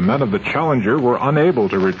space as the men of the Challenger were unable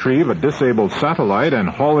to retrieve a disabled satellite and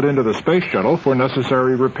haul it into the space shuttle for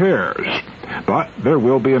necessary repairs. But there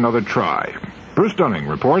will be another try. Bruce Dunning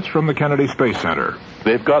reports from the Kennedy Space Center.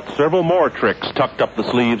 They've got several more tricks tucked up the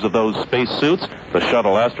sleeves of those spacesuits. The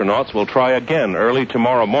shuttle astronauts will try again early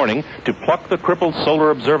tomorrow morning to pluck the crippled Solar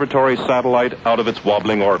Observatory satellite out of its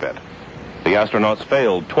wobbling orbit. The astronauts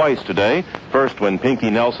failed twice today, first when Pinky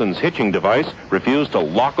Nelson's hitching device refused to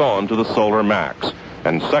lock on to the Solar Max,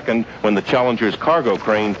 and second when the Challenger's cargo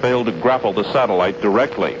crane failed to grapple the satellite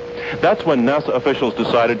directly. That's when NASA officials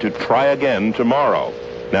decided to try again tomorrow.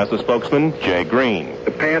 NASA spokesman Jay Green. The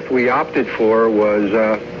path we opted for was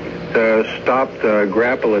to stop the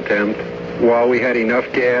grapple attempt while we had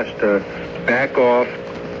enough gas to back off,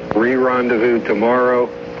 re-rendezvous tomorrow,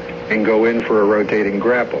 and go in for a rotating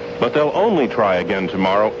grapple. But they'll only try again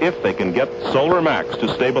tomorrow if they can get Solar Max to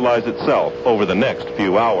stabilize itself over the next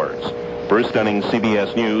few hours. Bruce Dunning,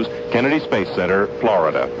 CBS News, Kennedy Space Center,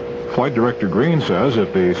 Florida. Flight Director Green says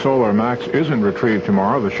if the Solar Max isn't retrieved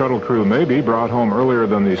tomorrow, the shuttle crew may be brought home earlier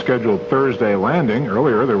than the scheduled Thursday landing.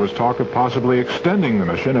 Earlier, there was talk of possibly extending the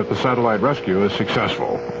mission if the satellite rescue is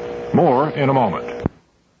successful. More in a moment.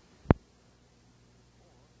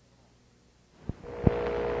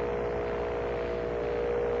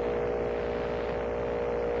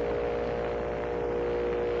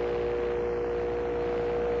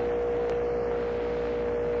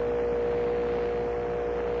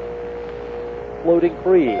 Floating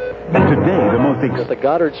free. And today, the most At the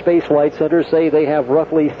Goddard Space Flight Center say they have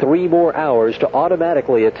roughly 3 more hours to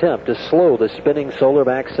automatically attempt to slow the spinning Solar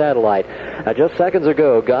Max satellite. Just seconds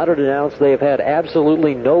ago, Goddard announced they have had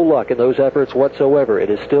absolutely no luck in those efforts whatsoever. It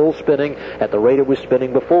is still spinning at the rate it was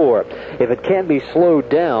spinning before. If it can be slowed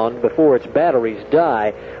down before its batteries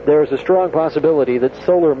die, there is a strong possibility that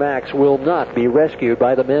Solar Max will not be rescued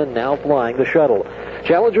by the men now flying the shuttle.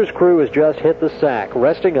 Challenger's crew has just hit the sack,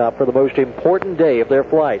 resting up for the most important day of their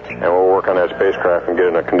flight. And we'll work on that spacecraft and get it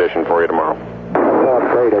in a condition for you tomorrow. Oh,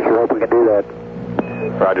 great. I sure hope we can do that.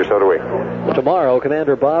 Roger, so do we. Tomorrow,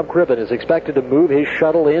 Commander Bob Crippen is expected to move his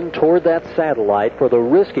shuttle in toward that satellite for the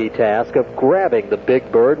risky task of grabbing the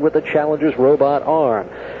big bird with the Challenger's robot arm.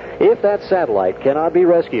 If that satellite cannot be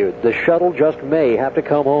rescued, the shuttle just may have to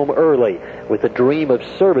come home early, with the dream of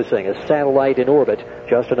servicing a satellite in orbit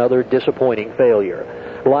just another disappointing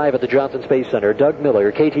failure. Live at the Johnson Space Center, Doug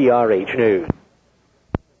Miller, KTRH News.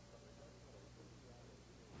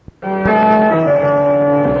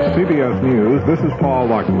 CBS News, this is Paul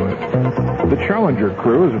Lockwood. The Challenger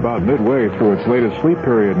crew is about midway through its latest sleep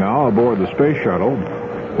period now aboard the space shuttle.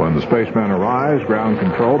 When the spacemen arrive, ground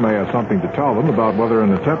control may have something to tell them about whether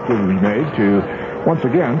an attempt will be made to once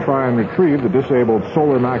again try and retrieve the disabled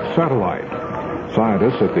Solar Max satellite.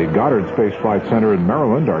 Scientists at the Goddard Space Flight Center in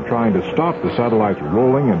Maryland are trying to stop the satellite's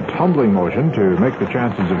rolling and tumbling motion to make the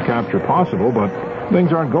chances of capture possible, but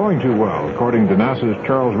things aren't going too well, according to NASA's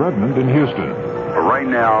Charles Redmond in Houston. Right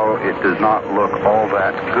now, it does not look all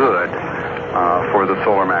that good for the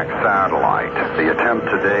Solar Max satellite. The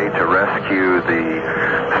attempt today to rescue the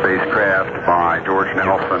spacecraft by George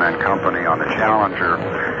Nelson and company on the Challenger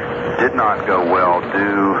did not go well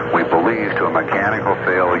due, we believe, to a mechanical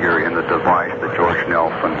failure in the device that George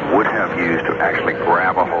Nelson would have used to actually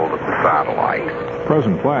grab a hold of the satellite.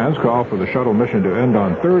 Present plans call for the shuttle mission to end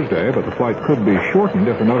on Thursday, but the flight could be shortened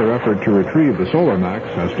if another effort to retrieve the Solar Max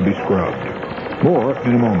has to be scrubbed. More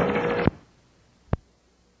in a moment.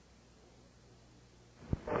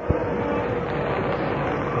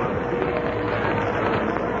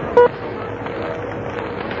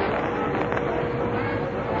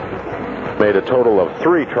 Made a total of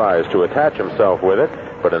 3 tries to attach himself with it,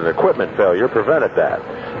 but an equipment failure prevented that.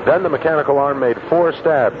 Then the mechanical arm made 4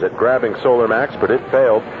 stabs at grabbing Solar Max, but it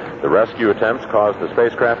failed. The rescue attempts caused the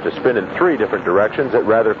spacecraft to spin in 3 different directions at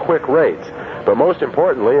rather quick rates. But most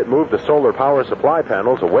importantly, it moved the solar power supply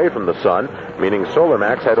panels away from the sun, meaning Solar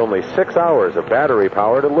Max had only 6 hours of battery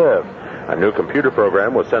power to live. A new computer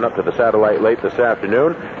program was sent up to the satellite late this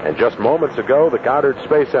afternoon, and just moments ago, the Goddard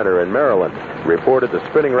Space Center in Maryland reported the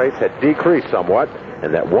spinning rates had decreased somewhat,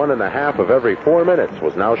 and that 1.5 of every 4 minutes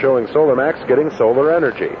was now showing Solar Max getting solar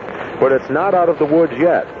energy. But it's not out of the woods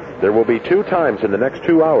yet. There will be 2 times in the next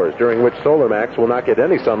 2 hours during which Solar Max will not get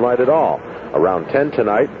any sunlight at all. Around 10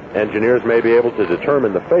 tonight, engineers may be able to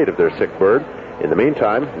determine the fate of their sick bird. In the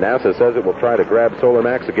meantime, NASA says it will try to grab Solar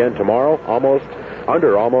Max again tomorrow,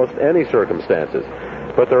 under almost any circumstances.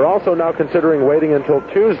 But they're also now considering waiting until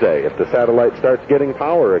Tuesday if the satellite starts getting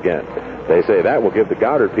power again. They say that will give the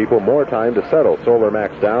Goddard people more time to settle Solar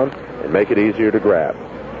Max down and make it easier to grab.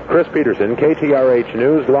 Chris Peterson, KTRH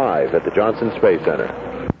News, live at the Johnson Space Center.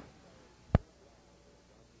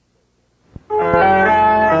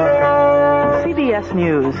 CBS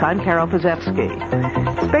News, I'm Carol Pozevsky.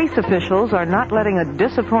 Space officials are not letting a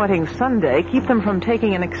disappointing Sunday keep them from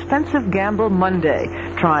taking an expensive gamble Monday,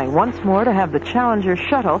 trying once more to have the Challenger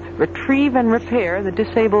shuttle retrieve and repair the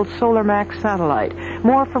disabled Solar Max satellite.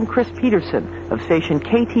 More from Chris Peterson of station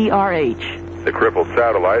KTRH. The crippled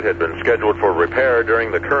satellite had been scheduled for repair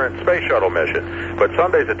during the current space shuttle mission, but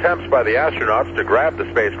Sunday's attempts by the astronauts to grab the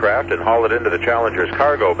spacecraft and haul it into the Challenger's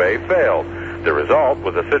cargo bay failed. The result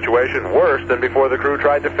was a situation worse than before the crew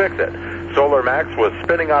tried to fix it. Solar Max was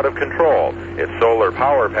spinning out of control, its solar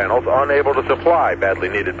power panels unable to supply badly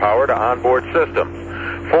needed power to onboard systems.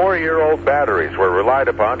 4-year-old batteries were relied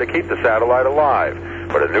upon to keep the satellite alive,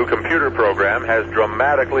 but a new computer program has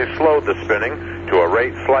dramatically slowed the spinning to a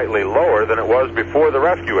rate slightly lower than it was before the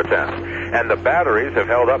rescue attempt, and the batteries have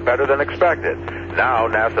held up better than expected. Now,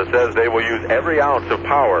 NASA says they will use every ounce of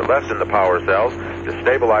power left in the power cells to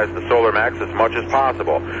stabilize the Solar Max as much as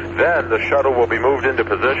possible. Then the shuttle will be moved into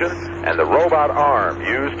position and the robot arm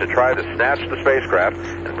used to try to snatch the spacecraft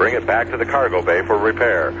and bring it back to the cargo bay for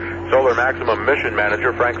repair. Solar Maximum Mission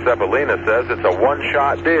Manager Frank Ceppolina says it's a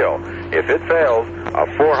one-shot deal. If it fails, a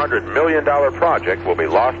 $400 million project will be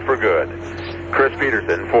lost for good. Chris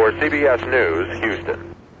Peterson for CBS News,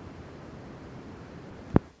 Houston.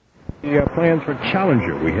 The plans for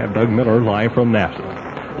Challenger. We have Doug Miller live from NASA.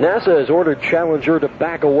 NASA has ordered Challenger to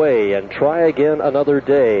back away and try again another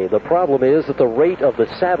day. The problem is that the rate of the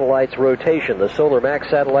satellite's rotation, the Solar Max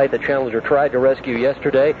satellite that Challenger tried to rescue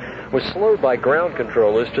yesterday, was slowed by ground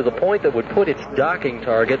controllers to the point that would put its docking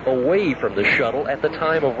target away from the shuttle at the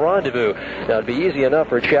time of rendezvous. Now, it'd be easy enough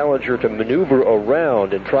for Challenger to maneuver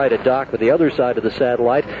around and try to dock with the other side of the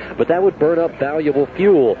satellite, but that would burn up valuable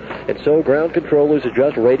fuel. And so ground controllers have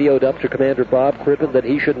just radioed up to Commander Bob Crippen that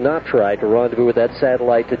he should not try to rendezvous with that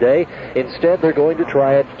satellite today. Instead, they're going to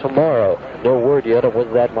try it tomorrow. No word yet on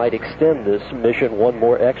whether that might extend this mission one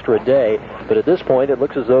more extra day, but at this point, it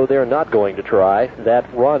looks as though they're not going to try that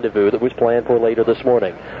rendezvous that was planned for later this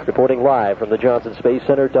morning. Reporting live from the Johnson Space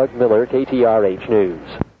Center, Doug Miller, KTRH News.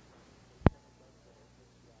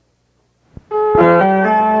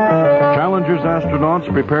 Challenger's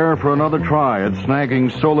astronauts prepare for another try at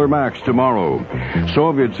snagging Solar Max tomorrow.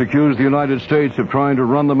 Soviets accuse the United States of trying to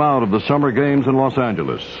run them out of the Summer Games in Los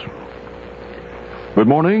Angeles. Good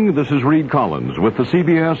morning, this is Reed Collins with the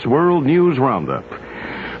CBS World News Roundup.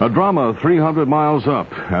 A drama 300 miles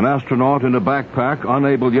up. An astronaut in a backpack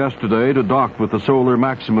unable yesterday to dock with the Solar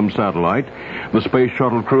Maximum satellite. The space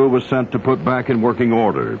shuttle crew was sent to put back in working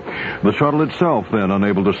order. The shuttle itself then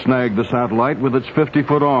unable to snag the satellite with its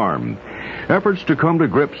 50-foot arm. Efforts to come to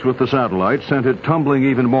grips with the satellite sent it tumbling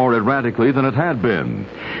even more erratically than it had been.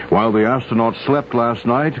 While the astronauts slept last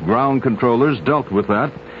night, ground controllers dealt with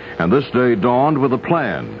that. And this day dawned with a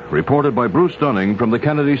plan, reported by Bruce Dunning from the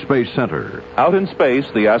Kennedy Space Center. Out in space,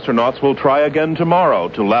 the astronauts will try again tomorrow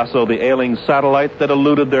to lasso the ailing satellite that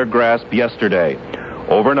eluded their grasp yesterday.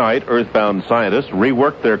 Overnight, Earthbound scientists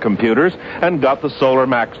reworked their computers and got the Solar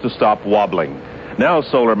Max to stop wobbling. Now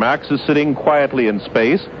Solar Max is sitting quietly in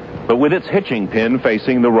space, but with its hitching pin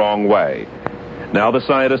facing the wrong way. Now the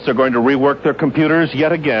scientists are going to rework their computers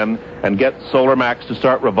yet again and get Solar Max to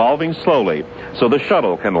start revolving slowly so the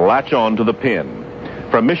shuttle can latch on to the pin.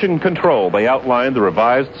 From Mission Control, they outlined the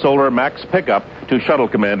revised Solar Max pickup to Shuttle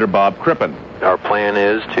Commander Bob Crippen. Our plan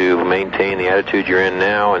is to maintain the attitude you're in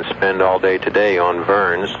now and spend all day today on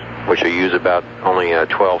Verns, which will use about only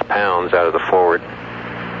 12 pounds out of the forward,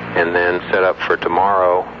 and then set up for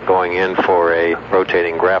tomorrow, going in for a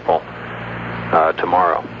rotating grapple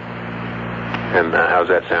tomorrow. And how's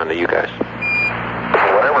that sound to you guys?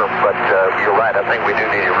 Whatever, but you're right. I think we do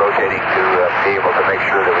need it rotating to be able to make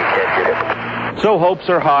sure that we can't get it. So hopes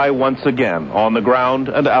are high once again on the ground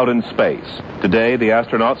and out in space. Today, the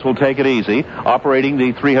astronauts will take it easy, operating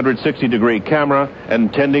the 360-degree camera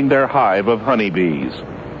and tending their hive of honeybees.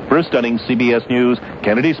 Bruce Dunning, CBS News,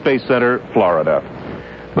 Kennedy Space Center, Florida.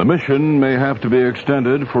 The mission may have to be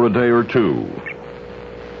extended for a day or two.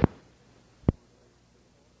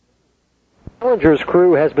 Challenger's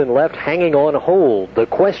crew has been left hanging on hold. The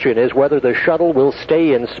question is whether the shuttle will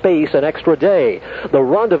stay in space an extra day. The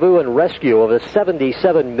rendezvous and rescue of a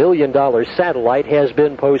 $77 million satellite has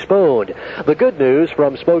been postponed. The good news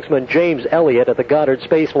from spokesman James Elliott at the Goddard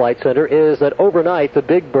Space Flight Center is that overnight the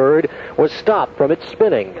Big Bird was stopped from its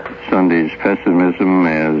spinning. Sunday's pessimism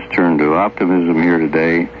has turned to optimism here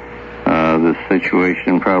today. The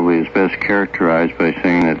situation probably is best characterized by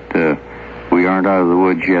saying that we aren't out of the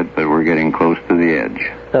woods yet, but we're getting close to the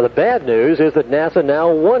edge. Now, the bad news is that NASA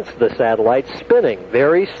now wants the satellite spinning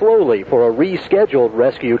very slowly for a rescheduled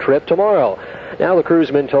rescue trip tomorrow. Now the crew's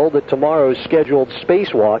been told that tomorrow's scheduled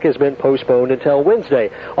spacewalk has been postponed until Wednesday.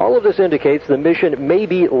 All of this indicates the mission may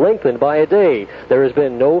be lengthened by a day. There has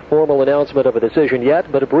been no formal announcement of a decision yet,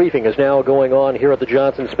 but a briefing is now going on here at the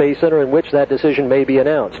Johnson Space Center in which that decision may be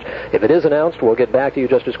announced. If it is announced, we'll get back to you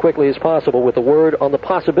just as quickly as possible with the word on the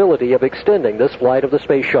possibility of extending this flight of the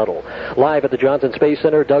space shuttle. Live at the Johnson Space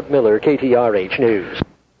Center, Doug Miller, KTRH News.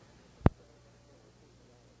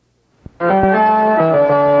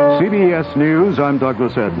 CBS News, I'm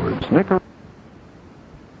Douglas Edwards.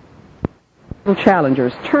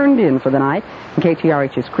 Challengers turned in for the night.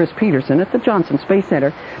 KTRH's Chris Peterson at the Johnson Space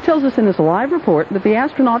Center tells us in this live report that the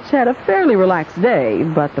astronauts had a fairly relaxed day,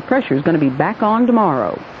 but the pressure is going to be back on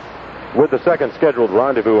tomorrow. With the second scheduled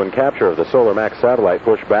rendezvous and capture of the Solar Max satellite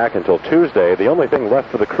pushed back until Tuesday, the only thing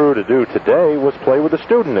left for the crew to do today was play with the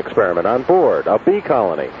student experiment on board, a bee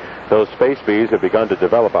colony. Those space bees have begun to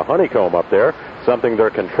develop a honeycomb up there, something their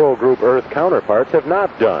control group Earth counterparts have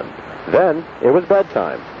not done. Then it was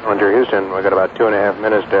bedtime. Under Houston, we got about 2.5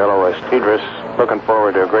 minutes to LOS Tidris. Looking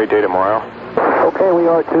forward to a great day tomorrow. Okay, we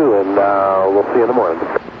are too, and we'll see you in the morning.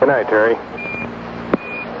 Good night, Terry.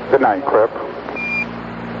 Good night, Crip.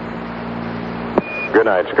 Good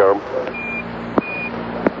night, Scope.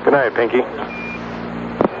 Good night, Pinky.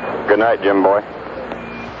 Good night, Jim Boy.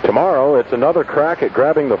 Tomorrow, it's another crack at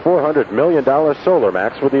grabbing the $400 million Solar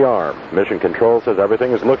Max with the arm. Mission Control says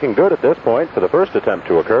everything is looking good at this point for the first attempt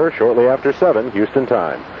to occur shortly after 7 Houston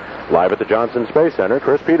time. Live at the Johnson Space Center,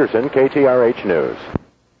 Chris Peterson, KTRH News.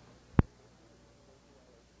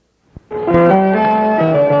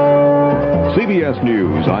 CBS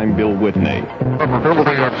News, I'm Bill Whitney.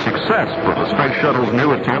 Probability of success for the Space Shuttle's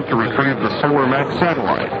new attempt to retrieve the Solar Max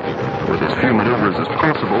satellite. With as few maneuvers as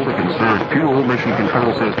possible to conserve fuel, Mission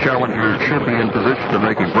Control says Challenger should be in position to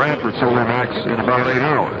make a grab for Solar Max in about 8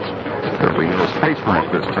 hours. There'll be no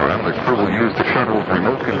spacewalk this time. The crew will use the shuttle's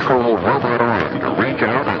remote control robot arm to reach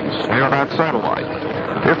out and snare that satellite.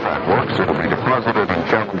 If that works, it'll be deposited in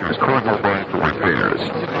Challenger's cargo bay for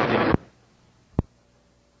repairs.